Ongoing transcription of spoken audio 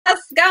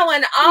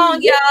going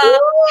on, y'all?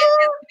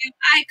 It is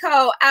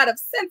Iko out of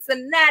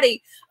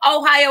Cincinnati,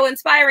 Ohio,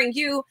 inspiring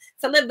you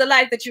to live the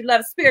life that you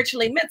love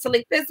spiritually,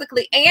 mentally,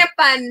 physically, and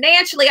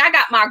financially. I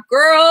got my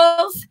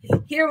girls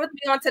here with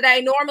me on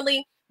today.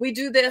 Normally, we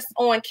do this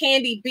on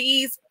Candy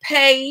B's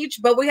page,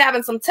 but we're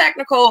having some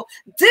technical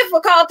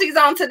difficulties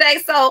on today.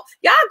 So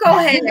y'all go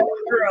ahead,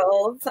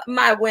 girls,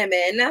 my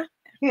women.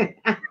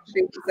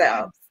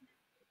 Yourselves.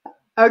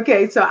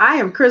 Okay, so I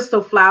am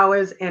Crystal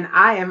Flowers, and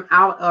I am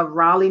out of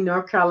Raleigh,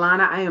 North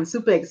Carolina. I am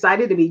super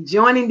excited to be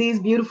joining these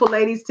beautiful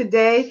ladies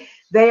today.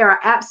 They are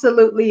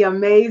absolutely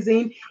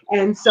amazing.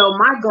 And so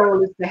my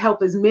goal is to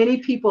help as many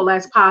people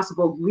as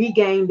possible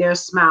regain their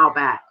smile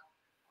back.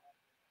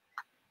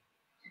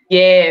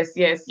 Yes.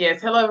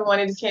 Hello, everyone.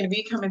 It is Candi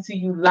B coming to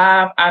you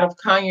live out of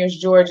Conyers,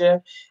 Georgia.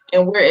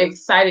 And we're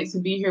excited to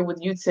be here with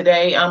you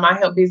today. I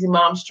help busy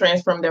moms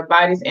transform their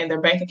bodies and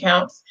their bank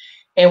accounts.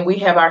 And we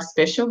have our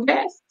special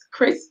guest,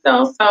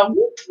 Crystal. So,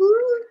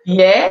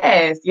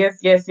 yes.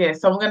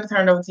 So I'm going to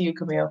turn it over to you,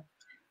 Camille.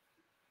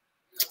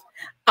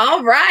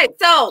 All right.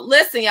 So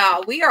listen,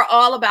 y'all, we are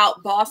all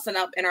about bossing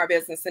up in our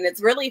business. And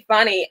it's really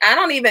funny. I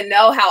don't even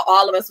know how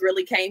all of us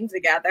really came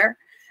together.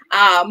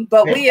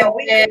 But we have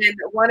been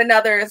one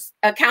another's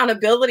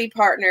accountability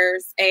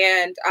partners,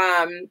 and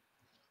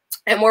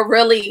we're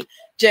really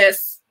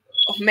just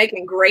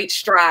making great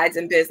strides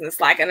in business.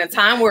 Like in a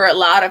time where a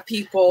lot of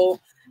people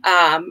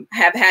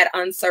have had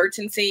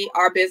uncertainty,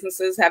 our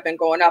businesses have been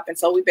going up. And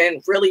so we've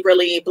been really,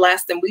 really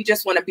blessed, and we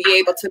just want to be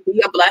able to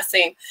be a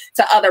blessing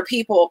to other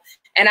people.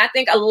 And I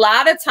think a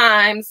lot of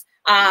times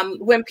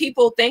when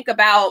people think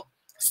about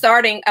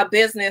starting a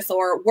business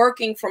or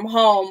working from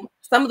home,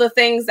 some of the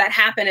things that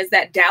happen is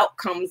that doubt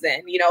comes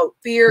in,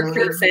 fear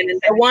creeps in, and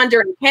they're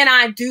wondering, can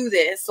I do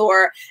this?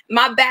 Or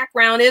my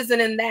background isn't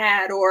in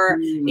that, or,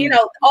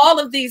 all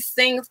of these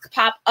things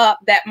pop up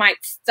that might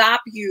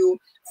stop you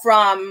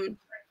from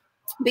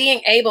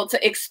being able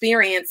to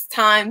experience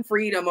time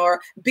freedom, or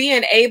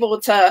being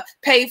able to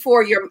pay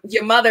for your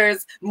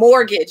mother's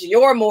mortgage,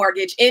 your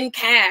mortgage in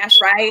cash,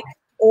 right?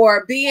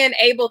 Or being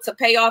able to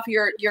pay off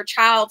your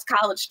child's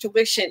college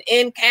tuition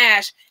in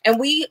cash. And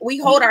we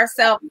hold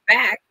ourselves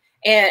back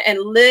and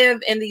live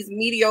in these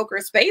mediocre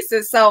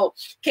spaces. So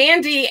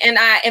Candi and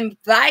I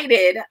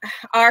invited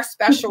our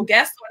special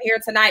guest on here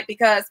tonight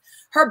because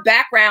her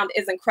background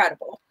is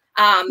incredible.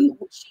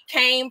 She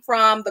came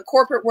from the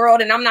corporate world,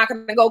 and I'm not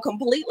going to go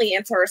completely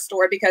into her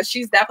story because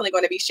she's definitely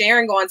going to be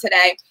sharing on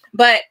today.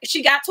 But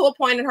she got to a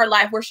point in her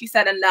life where she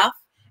said, enough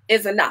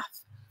is enough.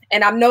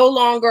 And I'm no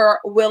longer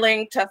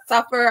willing to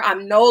suffer.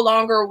 I'm no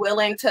longer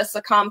willing to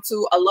succumb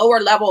to a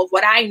lower level of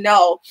what I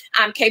know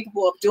I'm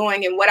capable of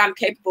doing and what I'm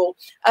capable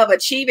of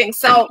achieving.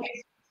 So,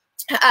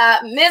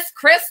 Miss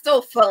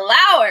Crystal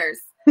Flowers,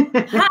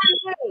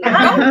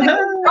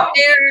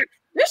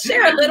 just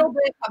share a little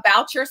bit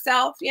about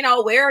yourself.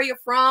 Where are you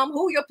from?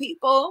 Who are your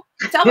people?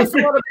 Tell us a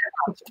little bit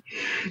about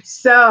you.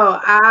 So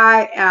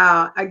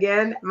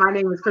again, my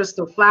name is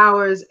Crystal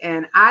Flowers,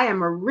 and I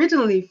am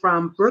originally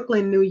from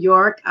Brooklyn, New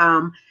York.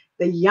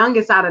 The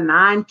youngest out of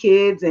 9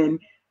 kids, and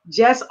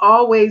just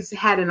always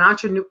had an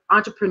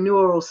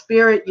entrepreneurial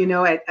spirit.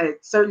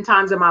 At certain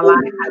times in my life,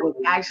 I was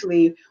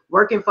actually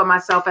working for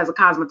myself as a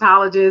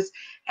cosmetologist,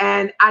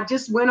 and I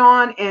just went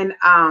on and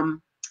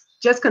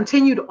just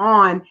continued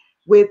on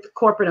with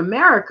corporate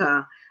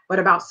America. But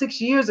about 6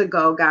 years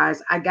ago,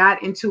 guys, I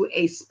got into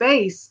a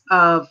space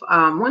of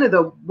one of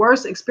the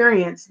worst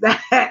experience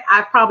that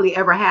I probably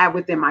ever had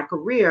within my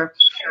career.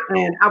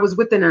 And I was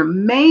with an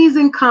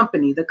amazing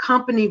company. The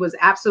company was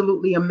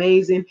absolutely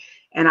amazing,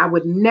 and I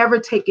would never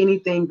take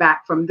anything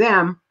back from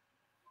them.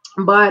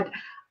 But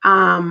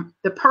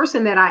the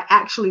person that I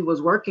actually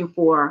was working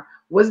for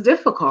was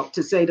difficult,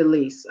 to say the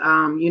least.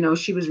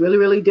 She was really,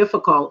 really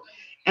difficult.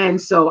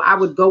 And so I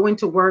would go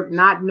into work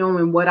not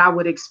knowing what I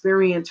would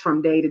experience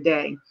from day to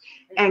day.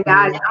 And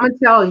guys, I'm gonna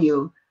tell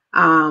you,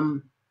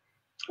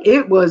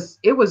 it was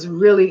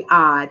really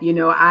odd.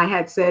 I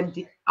had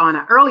said on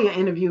an earlier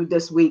interview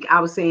this week, I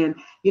was saying,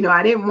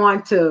 I didn't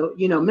want to,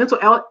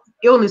 mental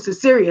illness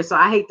is serious. So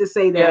I hate to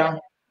say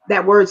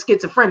that word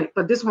schizophrenic,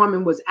 but this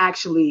woman was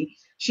actually,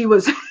 she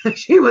was,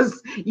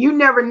 you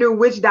never knew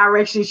which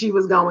direction she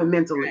was going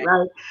mentally,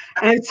 right?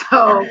 And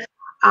so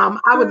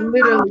I would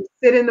literally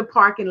sit in the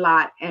parking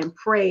lot and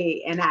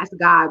pray and ask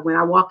God when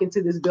I walk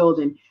into this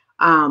building,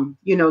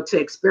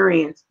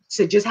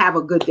 to just have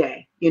a good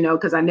day,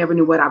 because I never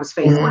knew what I was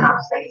facing.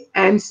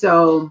 And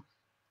so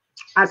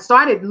I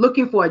started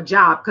looking for a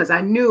job because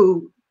I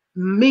knew,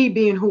 me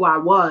being who I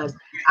was,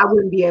 I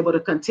wouldn't be able to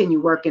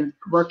continue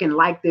working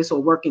like this or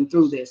working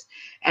through this.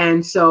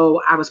 And so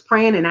I was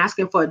praying and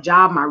asking for a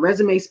job. My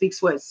resume speaks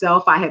for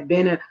itself. I had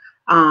been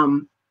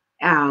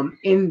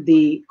in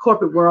the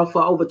corporate world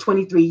for over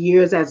 23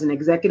 years as an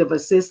executive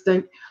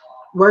assistant,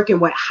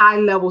 working with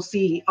high-level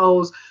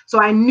CEOs.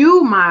 So I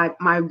knew my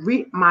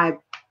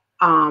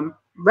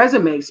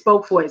resume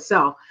spoke for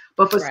itself.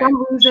 But for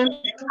some reason,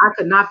 I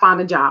could not find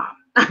a job.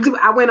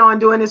 I went on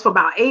doing this for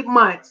about 8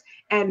 months,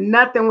 and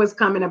nothing was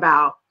coming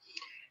about.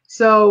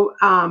 So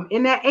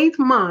in that 8th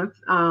month,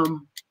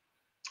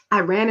 I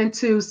ran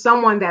into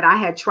someone that I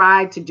had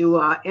tried to do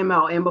a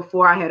MLM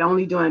before. I had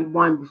only done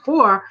one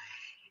before.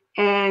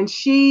 And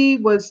she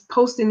was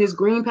posting this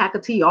green pack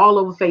of tea all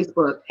over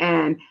Facebook.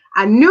 And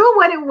I knew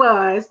what it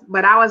was,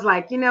 but I was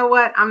like, you know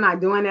what? I'm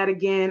not doing that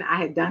again. I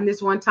had done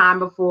this one time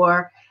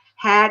before,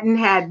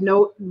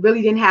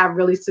 really didn't have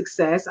really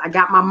success. I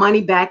got my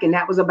money back and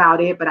that was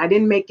about it, but I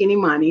didn't make any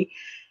money.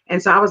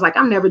 And so I was like,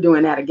 I'm never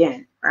doing that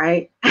again.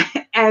 Right.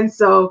 And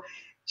so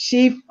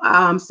she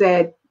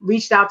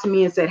reached out to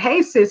me and said,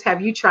 hey, sis,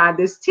 have you tried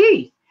this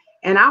tea?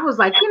 And I was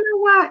like, you know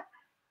what?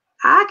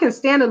 I can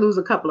stand to lose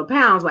a couple of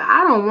pounds, but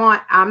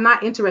I'm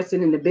not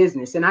interested in the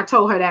business. And I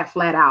told her that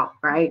flat out,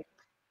 right?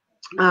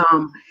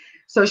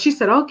 So she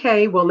said,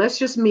 okay, well, let's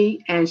just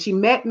meet. And she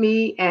met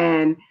me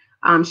and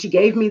she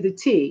gave me the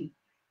tea.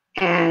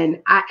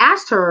 And I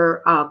asked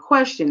her a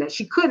question that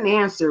she couldn't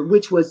answer,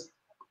 which was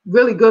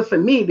really good for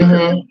me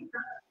because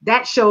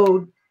that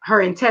showed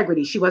her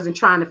integrity. She wasn't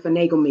trying to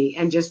finagle me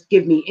and just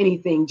give me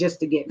anything just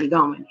to get me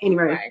going.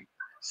 Anyway. Right.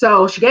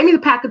 So she gave me the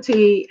pack of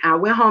tea. I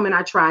went home and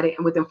I tried it.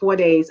 And within 5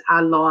 days,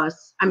 I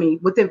lost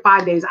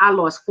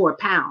 4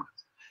 pounds.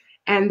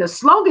 And the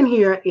slogan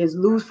here is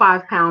lose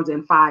 5 pounds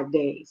in 5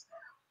 days.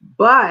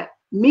 But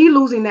me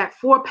losing that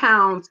 4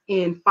 pounds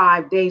in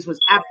 5 days was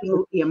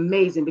absolutely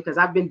amazing because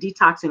I've been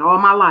detoxing all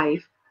my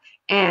life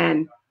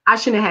and I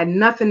shouldn't have had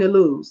nothing to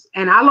lose.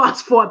 And I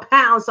lost 4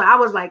 pounds. So I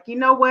was like, you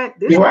know what?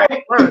 This won't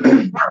work.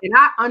 And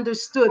I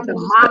understood the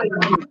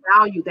monetary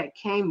value that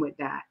came with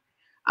that.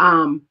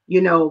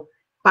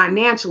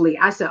 Financially,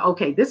 I said,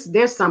 okay,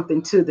 there's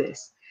something to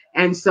this.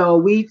 And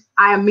so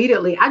I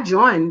immediately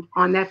joined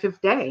on that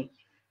 5th day.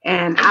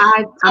 And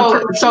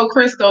so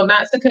Crystal,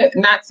 not to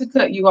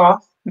cut you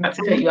off,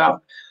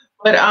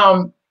 but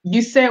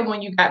you said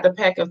when you got the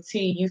pack of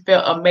tea, you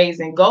felt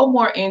amazing. Go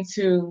more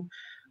into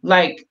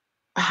like,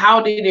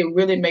 how did it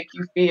really make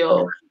you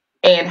feel?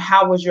 And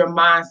how was your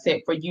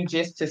mindset for you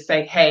just to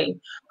say, hey,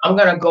 I'm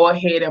going to go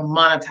ahead and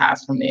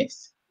monetize from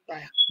this?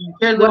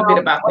 Share a little bit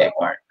about that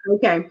part.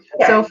 Okay.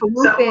 So for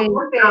one thing,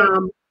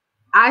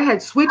 I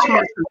had switched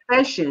my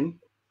profession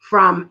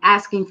from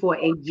asking for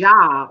a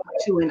job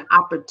to an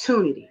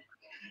opportunity.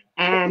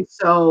 And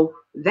so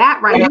that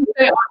right now,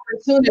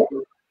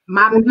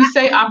 when you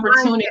say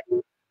opportunity,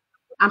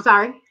 I'm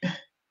sorry.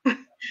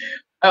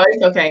 Oh,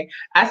 it's okay.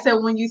 I said,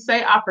 when you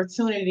say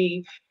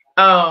opportunity,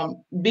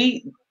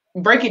 break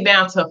it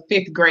down to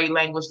 5th grade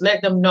language.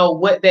 Let them know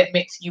what that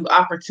meant to you,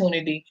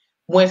 opportunity.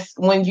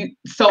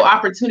 So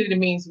opportunity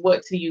means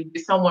what to you?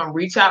 Did someone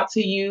reach out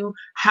to you?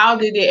 How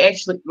did it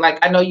actually, like,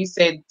 I know you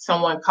said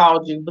someone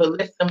called you, but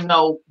let them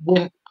know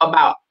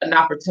about an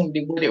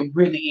opportunity, what it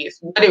really is,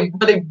 what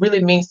it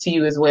really means to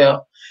you as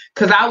well.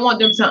 Because I want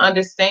them to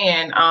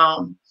understand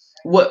how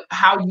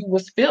you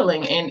was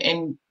feeling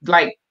and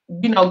like,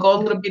 go a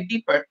little bit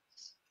deeper.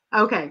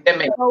 Okay.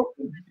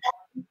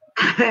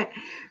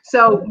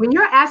 So when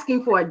you're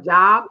asking for a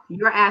job,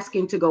 you're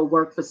asking to go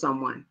work for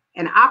someone.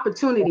 An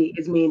opportunity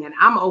is meaning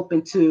I'm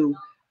open to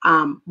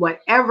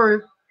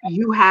whatever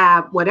you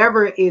have,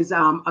 whatever is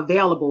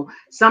available,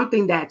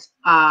 something that's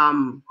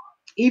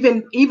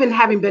even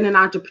having been an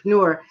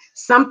entrepreneur,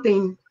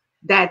 something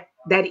that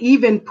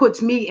even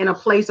puts me in a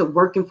place of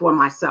working for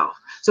myself.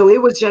 So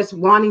it was just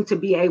wanting to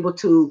be able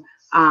to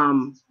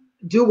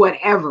do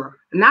whatever,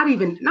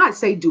 not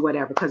say do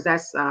whatever, because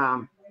that's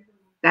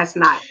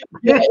not.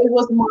 Yeah, it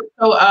was more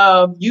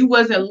so you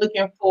wasn't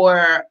looking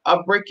for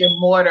a brick and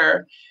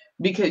mortar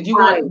because you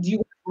want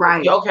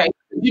right. Okay,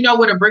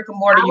 with a brick and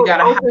mortar you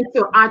gotta open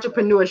to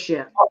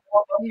entrepreneurship.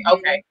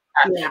 Okay.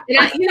 Yeah.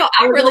 And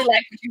I really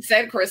like what you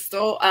said,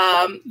 Crystal,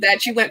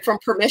 that you went from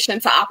permission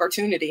to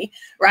opportunity,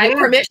 right? Yeah.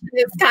 Permission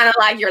is kind of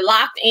like you're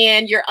locked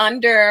in, you're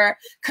under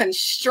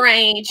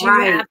constraints. You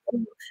have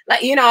to,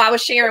 I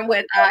was sharing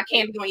with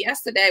Candi on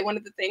yesterday. One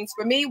of the things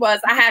for me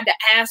was I had to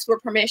ask for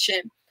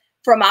permission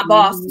from my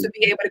boss to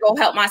be able to go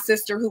help my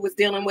sister who was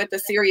dealing with a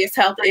serious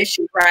health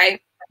issue,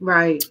 right?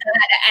 Right. And I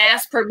had to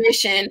ask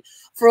permission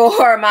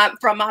from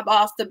my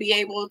boss to be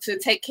able to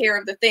take care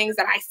of the things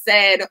that I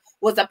said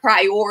was a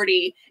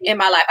priority in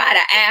my life. I had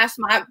to ask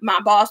my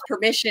boss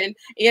permission,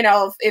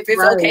 if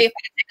it's okay if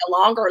I take a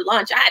longer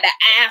lunch. I had to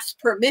ask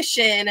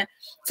permission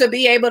to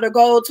be able to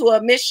go to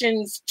a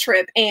missions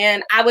trip,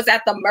 and I was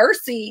at the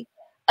mercy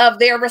of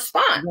their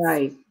response.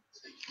 Right.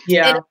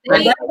 Yeah.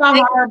 That's a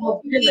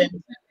horrible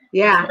feeling.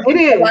 Yeah, it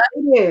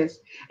is.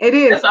 It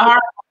is. That's a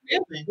horrible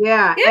feeling.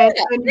 Yeah.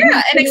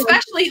 And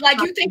especially like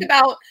you think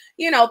about,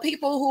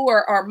 people who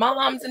are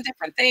moms and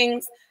different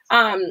things,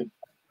 and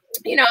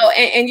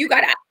you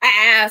got to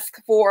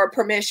ask for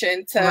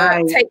permission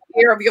to take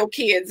care of your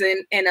kids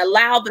and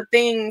allow the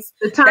things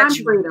that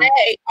you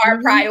say are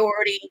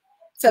priority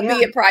to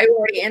be a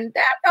priority. And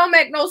that don't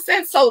make no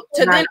sense. So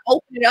to then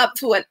open it up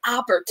to an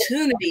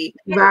opportunity,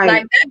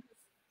 like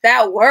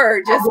that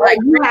word, just like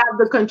you have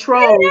the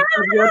control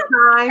of your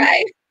time.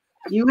 Right.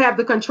 You have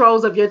the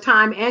controls of your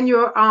time and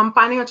your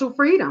financial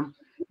freedom,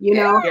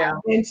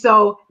 And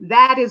so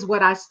that is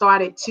what I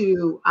started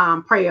to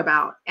pray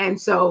about. And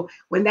so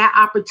when that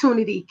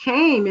opportunity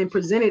came and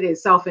presented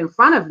itself in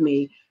front of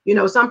me, You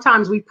know,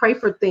 sometimes we pray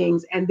for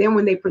things, and then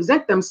when they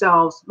present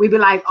themselves, we be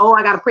like, oh,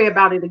 I got to pray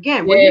about it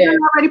again. Well, you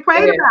already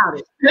prayed about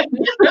it.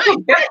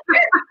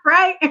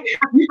 Right?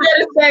 You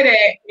better say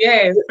that.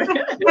 Yes.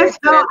 And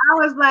so I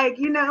was like,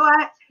 you know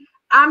what?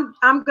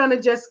 I'm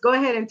gonna just go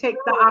ahead and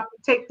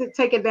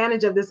take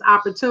advantage of this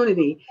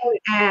opportunity.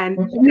 And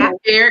were you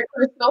scared,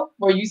 Crystal?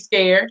 Were you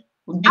scared?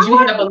 Did you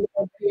have a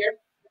little fear?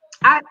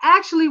 I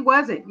actually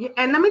wasn't.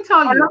 And let me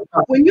tell you,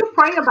 when you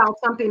pray about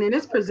something and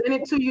it's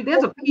presented to you,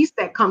 there's a peace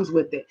that comes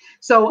with it.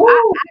 So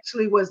I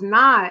actually was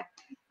not,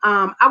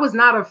 I was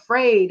not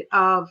afraid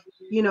of,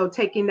 you know,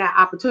 taking that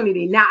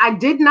opportunity. Now, I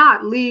did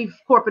not leave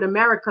corporate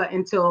America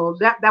until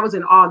that was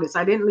in August.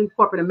 I didn't leave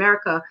corporate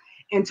America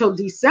until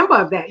December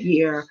of that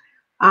year.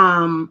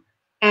 And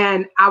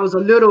I was a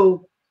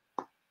little,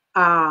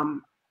 I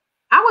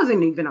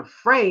wasn't even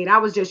afraid. I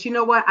was just, you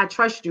know what? I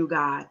trust you,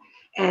 God.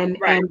 And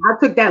I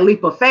took that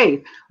leap of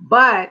faith.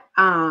 But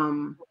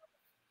I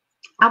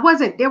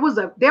wasn't,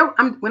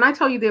 when I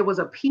tell you there was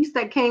a peace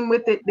that came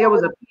with it, there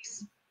was a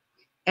peace.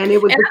 And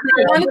it was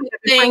one of the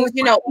things,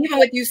 you know, even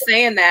with you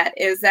saying that,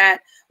 is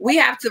that we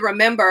have to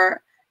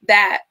remember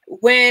that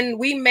when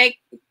we make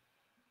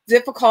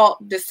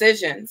difficult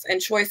decisions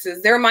and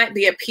choices, there might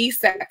be a peace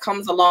that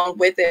comes along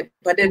with it,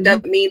 but it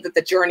doesn't mean that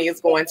the journey is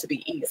going to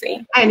be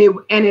easy. And it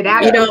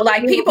you know,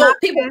 like people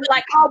be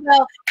like, oh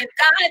well, if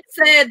God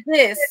said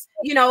this,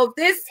 you know,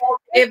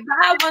 if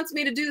God wants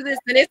me to do this,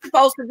 then it's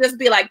supposed to just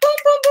be like boom,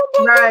 boom, boom,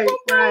 boom, right, boom,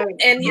 boom, right, boom.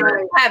 And you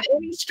don't have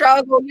any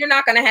struggle, you're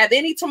not going to have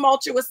any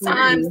tumultuous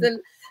times. And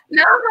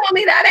no,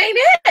 homie, that ain't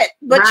it.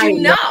 But you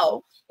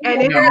know,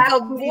 and there's a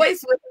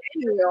voice within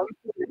you.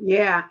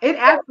 Yeah, it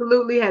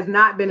absolutely has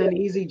not been an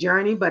easy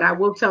journey, but I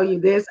will tell you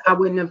this, I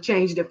wouldn't have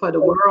changed it for the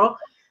world,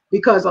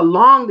 because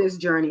along this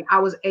journey, I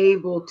was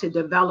able to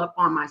develop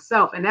on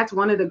myself. And that's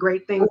one of the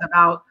great things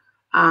about,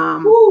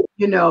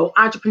 you know,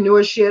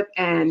 entrepreneurship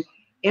and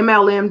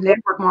MLM,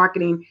 network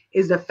marketing,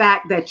 is the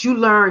fact that you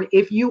learn,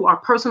 if you are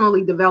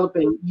personally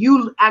developing,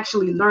 you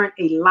actually learn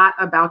a lot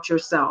about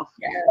yourself.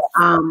 Yes.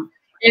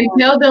 And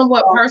tell them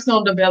what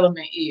personal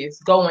development is.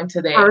 Go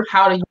into that.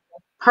 How do you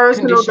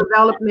personal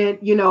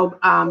development, you know,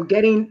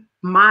 getting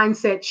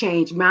mindset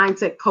change,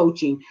 mindset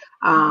coaching,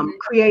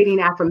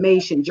 creating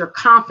affirmations, your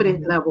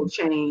confidence level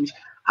change,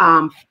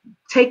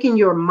 taking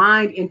your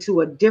mind into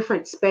a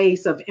different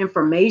space of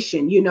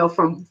information, you know,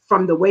 from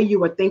the way you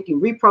were thinking,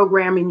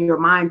 reprogramming your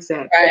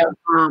mindset.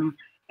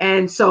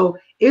 And so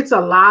it's a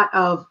lot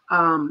of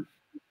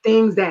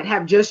things that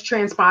have just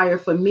transpired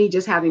for me,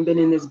 just having been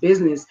in this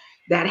business,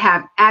 that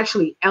have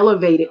actually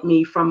elevated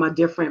me from a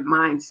different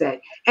mindset.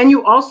 And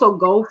you also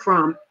go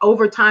from,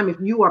 over time, if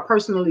you are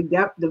personally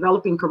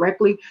developing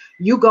correctly,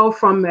 you go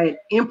from an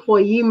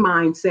employee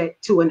mindset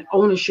to an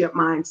ownership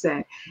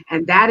mindset.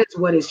 And that is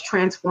what is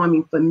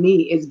transforming for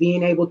me, is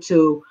being able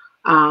to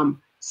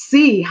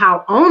see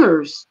how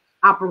owners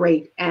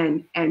operate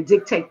and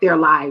dictate their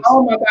lives.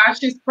 Oh my gosh,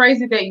 it's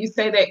crazy that you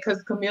say that,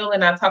 because Camille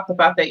and I talked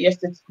about that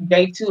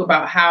yesterday too,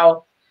 about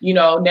how, you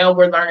know, now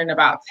we're learning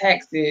about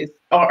taxes,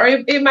 or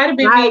it might have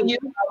been me and you,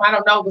 I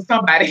don't know, with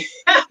somebody.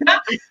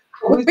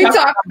 we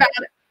talk about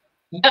it.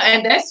 Yeah,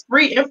 and that's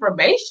free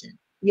information.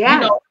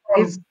 Yeah,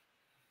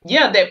 you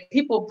know, that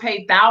people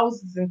pay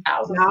thousands and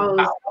thousands of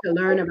dollars to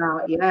learn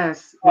about.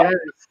 Yes, yes,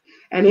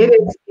 and it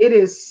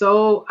is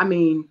so. I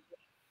mean,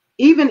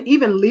 even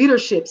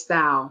leadership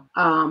style,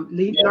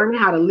 learning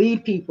how to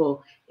lead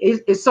people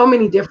is so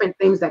many different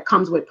things that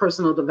comes with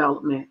personal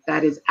development.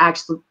 That is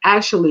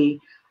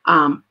actually.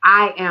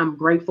 I am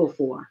grateful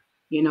for,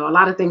 you know, a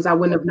lot of things I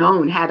wouldn't have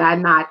known had I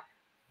not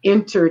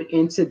entered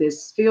into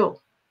this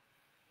field.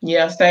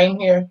 Yeah, same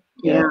here.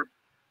 Yeah.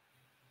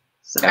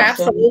 So.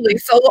 Absolutely.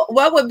 So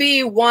what would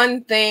be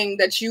one thing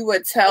that you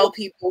would tell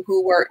people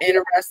who were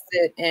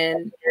interested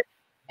in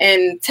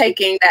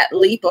taking that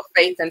leap of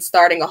faith and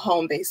starting a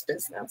home-based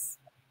business?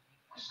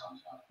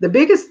 The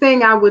biggest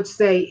thing I would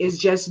say is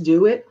just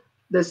do it.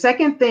 The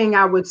second thing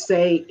I would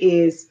say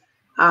is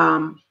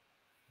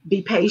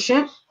be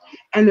patient.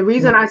 And the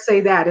reason I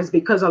say that is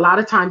because a lot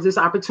of times this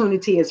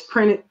opportunity is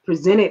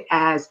presented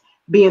as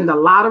being the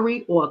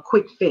lottery or a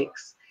quick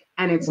fix,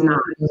 and it's not.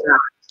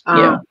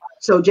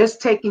 So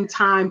just taking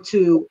time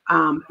to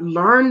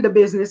learn the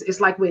business.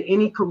 It's like with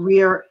any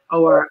career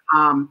or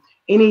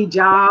any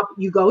job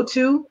you go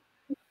to.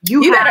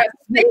 You better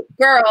think,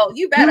 girl.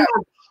 You better.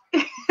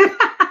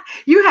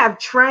 You have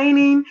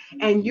training,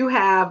 and you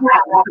have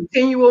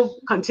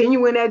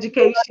continuing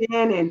education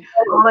and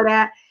all of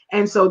that.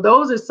 And so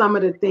those are some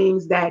of the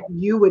things that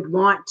you would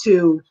want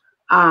to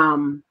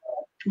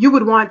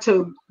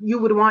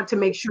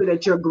make sure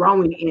that you're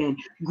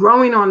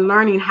growing on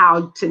learning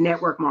how to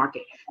network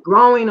market,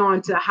 growing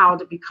on to how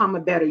to become a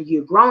better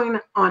you, growing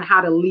on how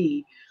to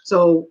lead.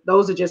 So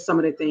those are just some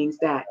of the things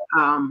that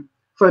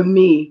for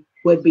me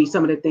would be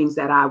some of the things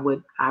that I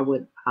would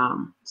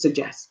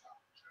suggest.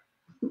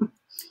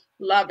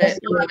 Love it,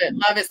 love it,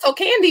 love it. So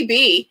Candi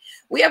B,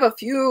 we have a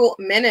few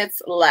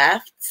minutes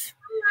left.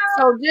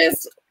 So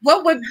just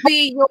what would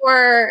be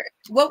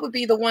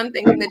the one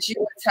thing that you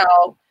would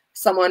tell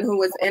someone who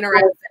was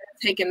interested in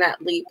taking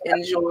that leap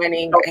and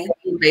joining a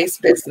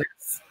home-based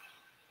business?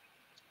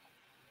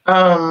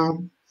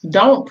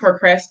 Don't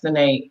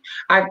procrastinate.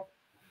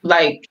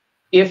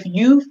 If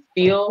you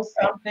feel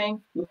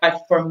something, like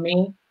for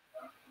me,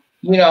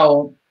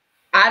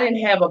 I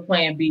didn't have a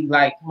plan B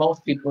like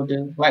most people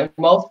do. Like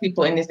most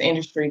people in this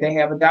industry, they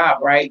have a job,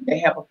 right? They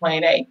have a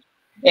plan A.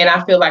 And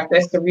I feel like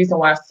that's the reason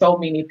why so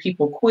many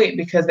people quit,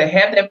 because they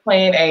have their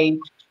plan A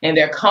and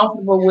they're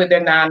comfortable with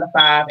their 9 to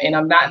 5. And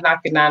I'm not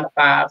knocking 9 to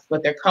 5s,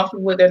 but they're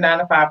comfortable with their 9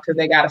 to 5 because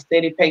they got a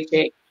steady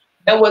paycheck.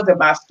 That wasn't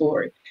my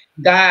story.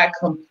 God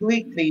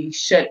completely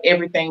shut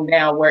everything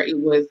down where it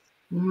was,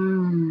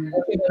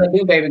 what you gonna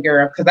do, baby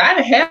girl? Because I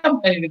didn't have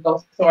money to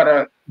go start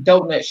a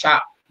donut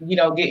shop,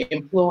 get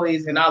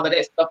employees and all of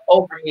that stuff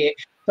overhead.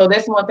 So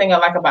that's one thing I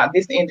like about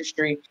this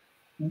industry.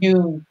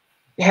 You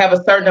have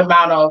a certain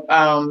amount of,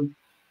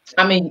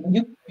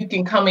 you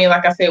can come in,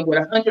 like I said, with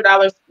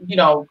 $100,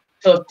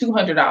 to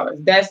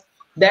 $200.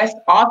 That's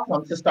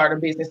awesome to start a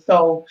business.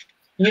 So,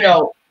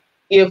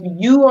 if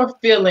you have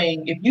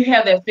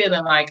that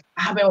feeling like,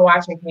 I've been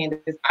watching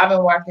Candace, I've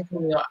been watching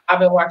Camille, I've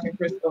been watching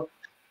Crystal,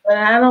 but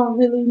I don't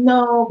really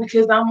know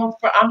because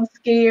I'm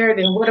scared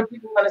and what are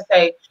people going to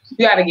say?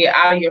 You got to get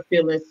out of your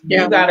feelings.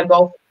 Yeah. You got to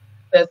go.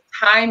 The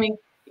timing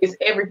is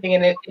everything,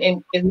 and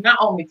it's not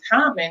only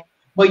timing,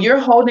 but you're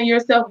holding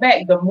yourself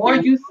back. The more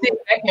you sit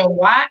back and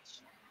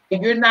watch,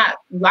 if you're not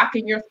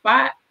locking your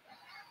spot,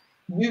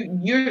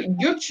 you're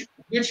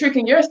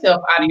tricking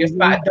yourself out of your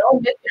spot.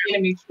 Don't let the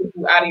enemy trick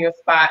you out of your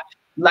spot.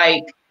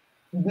 Like,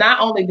 not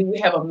only do we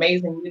have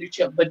amazing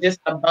leadership, but just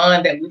the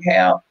bond that we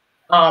have,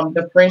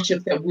 the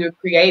friendships that we've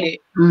created.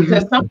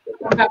 Because some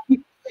people have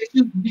people that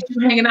you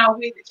hanging out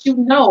with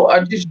that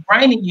are just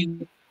draining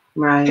you,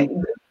 right?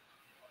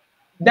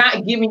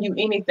 Not giving you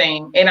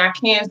anything. And I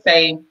can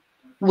say,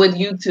 with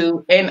you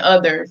two and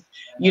others,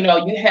 you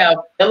have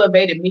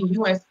elevated me.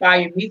 You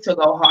inspired me to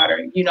go harder.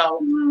 And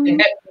that means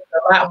a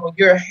lot when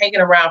you're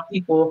hanging around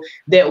people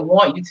that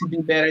want you to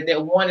do better,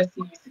 that want to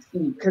see you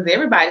succeed. Because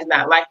everybody's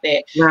not like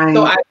that. Right.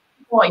 So I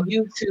want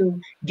you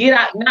to get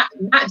out, not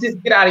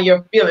just get out of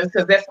your feelings,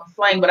 because that's some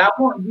slang, but I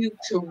want you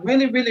to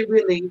really, really,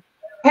 really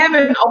have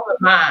an open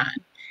mind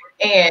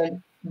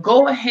and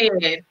go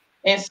ahead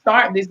and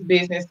start this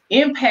business,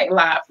 impact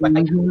lives.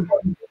 Like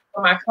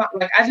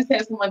I just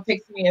had someone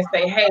text me and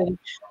say, hey,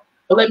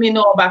 let me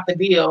know about the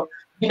deal.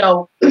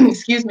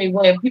 Excuse me,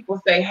 when people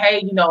say,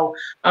 hey,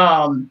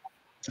 I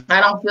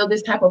don't feel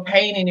this type of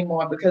pain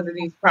anymore because of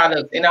these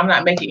products, and I'm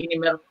not making any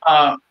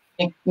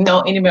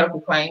medical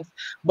claims,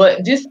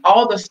 but just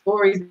all the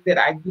stories that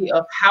I get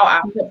of how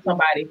I help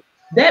somebody,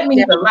 that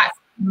means a lot.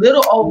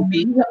 Little old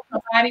me help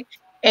somebody,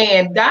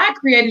 and God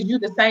created you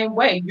the same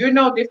way. You're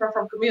no different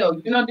from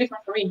Camille. You're no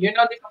different from me. You're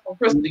no different from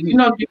Crystal. You're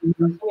no different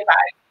from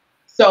anybody.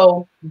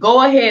 So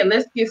go ahead.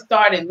 Let's get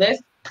started.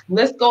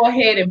 Let's go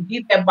ahead and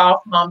be that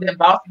boss mom, that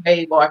boss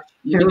babe, or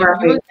we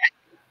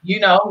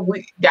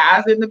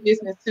guys in the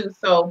business too.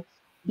 So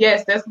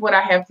yes, that's what I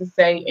have to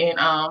say. And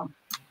I'm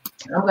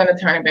gonna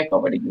turn it back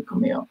over to you,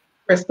 Camille,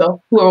 Crystal,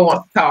 whoever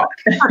wants to talk.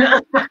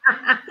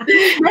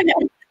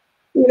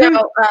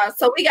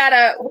 So we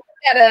gotta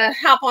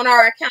hop on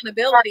our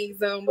accountability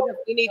Zoom because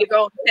we need to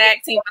go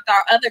tag team with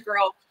our other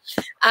girl.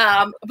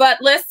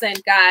 But listen,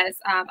 guys,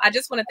 I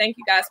just want to thank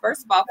you guys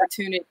first of all for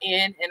tuning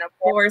in, and of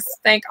course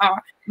thank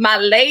my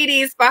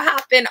ladies for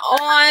hopping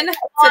on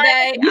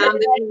today. This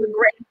was a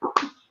great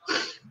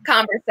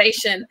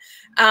conversation,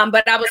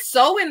 but I was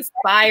so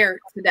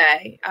inspired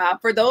today.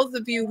 For those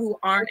of you who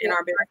aren't in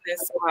our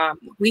business,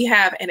 we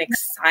have an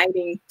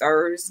exciting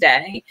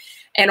Thursday,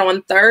 and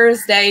on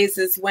Thursdays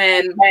is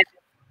when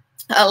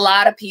a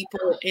lot of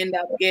people end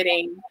up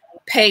getting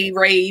pay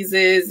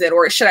raises,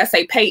 or should I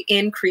say pay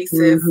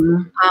increases.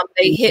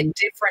 They hit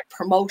different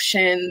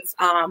promotions.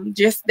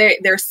 Just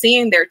they're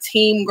seeing their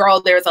team grow.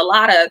 There's a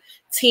lot of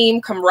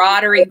team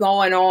camaraderie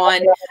going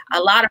on.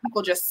 A lot of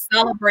people just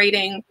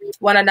celebrating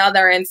one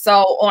another. And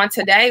so on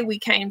today, we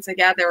came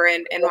together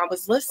and I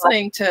was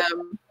listening to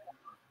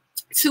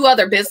two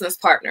other business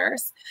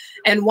partners.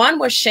 And one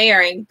was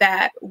sharing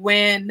that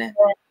when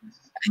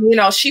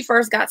she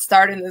first got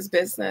started in this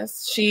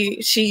business,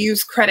 she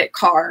used credit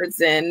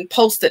cards and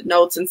Post-it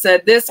notes and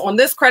said, on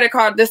this credit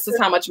card, this is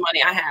how much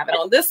money I have. And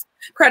on this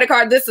credit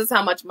card, this is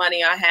how much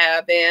money I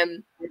have.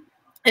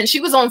 And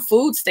she was on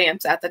food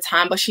stamps at the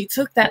time, but she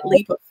took that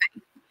leap of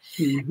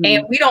faith.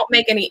 And we don't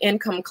make any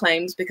income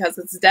claims because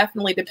it's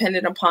definitely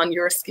dependent upon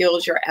your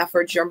skills, your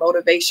efforts, your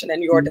motivation,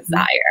 and your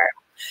desire.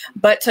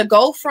 But to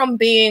go from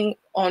being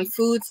on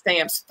food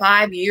stamps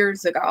 5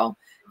 years ago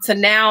to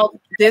now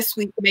this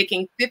week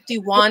making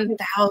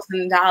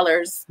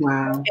 $51,000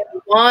 in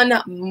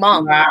 1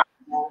 month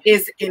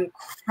is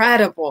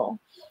incredible,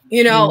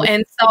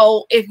 And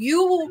so if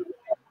you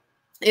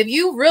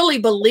really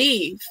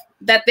believe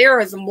that there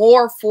is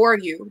more for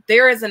you,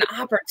 there is an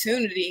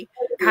opportunity,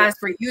 guys,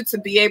 for you to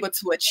be able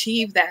to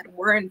achieve that.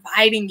 We're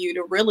inviting you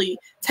to really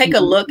take a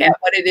look at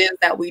what it is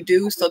that we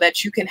do so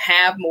that you can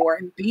have more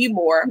and be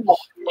more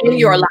in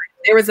your life.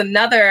 There was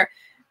another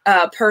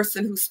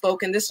person who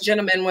spoke, and this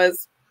gentleman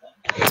was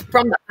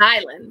from the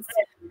islands.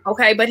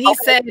 Okay, but he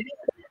said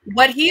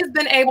what he's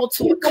been able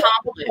to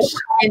accomplish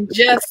in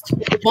just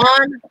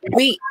 1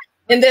 week,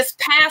 in this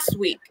past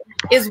week,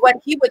 is what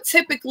he would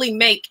typically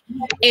make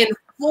in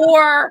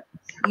 4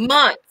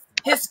 months.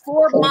 His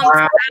 4 months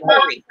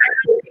salary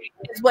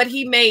is what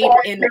he made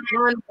in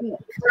 1 week.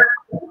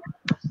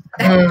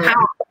 That's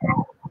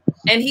powerful.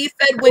 And he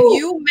said, when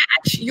you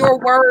match your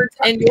words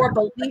and your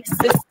belief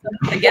system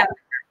together,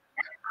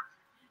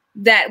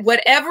 that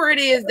whatever it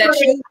is that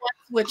you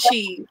want to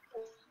achieve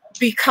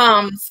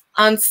becomes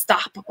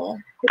unstoppable.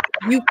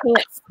 You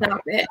can't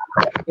stop it.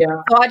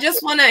 Yeah. So I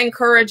just want to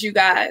encourage you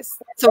guys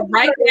to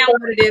write down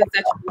what it is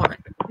that you want.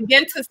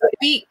 Begin to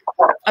speak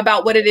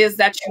about what it is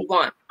that you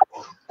want.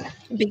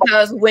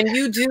 Because when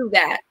you do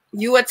that,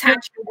 you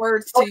attach your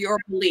words to your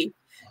belief,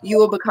 you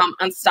will become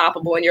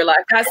unstoppable in your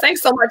life. Guys,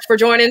 thanks so much for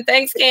joining.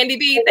 Thanks, Candy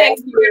B.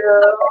 Thanks.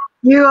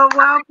 You are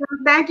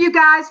welcome. Thank you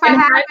guys for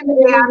having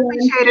me. I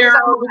appreciate it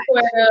so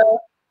much.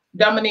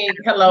 Dominique,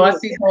 hello. I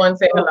see someone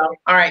say hello.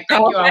 All right.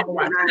 Thank you all for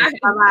watching.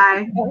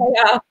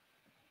 Bye-bye.